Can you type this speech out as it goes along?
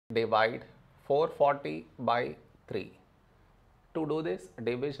divide 440 by 3. To do this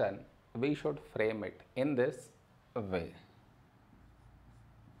division, we should frame it in this way.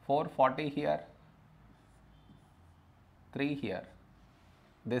 440 here, 3 here.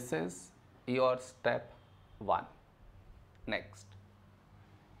 This is your step 1. Next,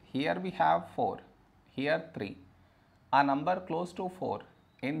 here we have 4, here 3. A number close to 4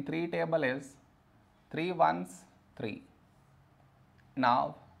 in 3 table is 3 ones 3.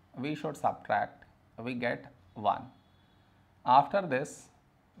 Now we should subtract, we get 1. After this,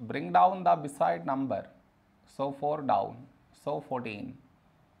 bring down the beside number, so 4 down, so 14.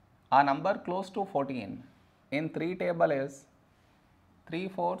 A number close to 14 in 3 table is 3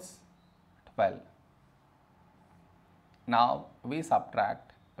 fours 12. Now we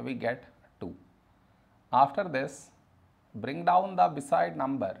subtract, we get 2. After this, bring down the beside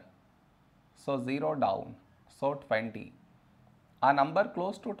number, so 0 down, so 20. A number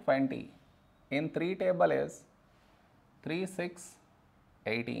close to 20 in 3 table is 3 6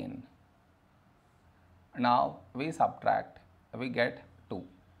 18. Now we subtract, we get 2.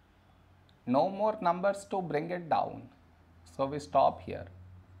 No more numbers to bring it down, so we stop here.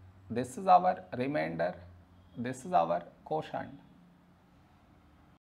 This is our remainder, this is our quotient.